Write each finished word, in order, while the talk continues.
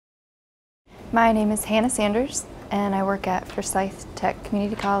My name is Hannah Sanders, and I work at Biotech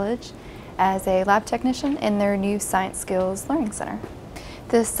Community College as a lab technician in their new Science Skills Learning Center.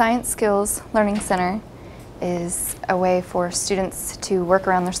 The Science Skills Learning Center is a way for students to work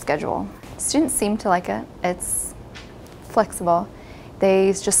around their schedule. Students seem to like it. It's flexible.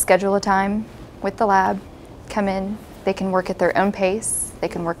 They just schedule a time with the lab, come in, they can work at their own pace, they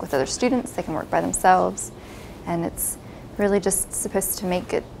can work with other students, they can work by themselves, and it's really just supposed to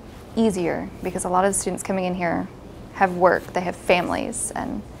make it easier because a lot of the students coming in here have work, they have families,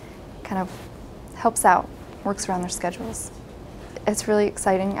 and kind of helps out, works around their schedules. It's really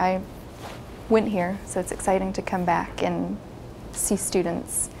exciting. I went here, so it's exciting to come back and see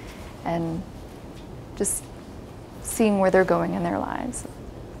students and just seeing where they're going in their lives.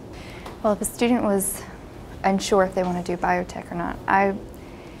 Well, if a student was unsure if they want to do biotech or not, I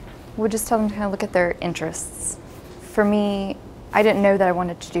would just tell them to kind of look at their interests. For me, I didn't know that I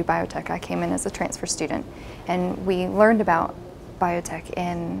wanted to do biotech. I came in as a transfer student, and we learned about biotech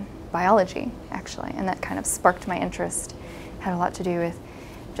in biology, actually, and that kind of sparked my interest. Had a lot to do with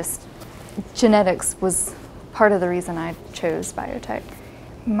just genetics was part of the reason I chose biotech.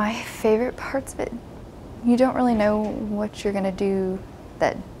 My favorite parts of it, you don't really know what you're going to do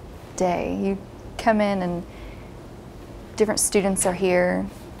that day. You come in and different students are here,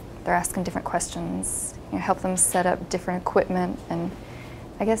 they're asking different questions, you help them set up different equipment, and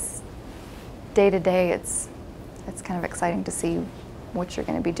I guess day to day it's kind of exciting to see what you're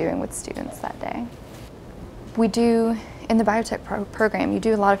going to be doing with students that day. We do, in the biotech program, you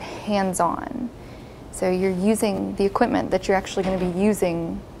do a lot of hands-on. So you're using the equipment that you're actually going to be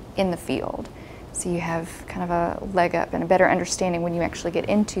using in the field. So you have kind of a leg up and a better understanding when you actually get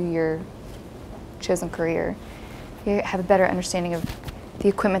into your chosen career. You have a better understanding of the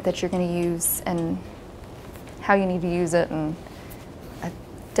equipment that you're going to use and how you need to use it, and I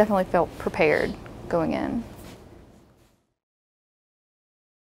definitely felt prepared going in.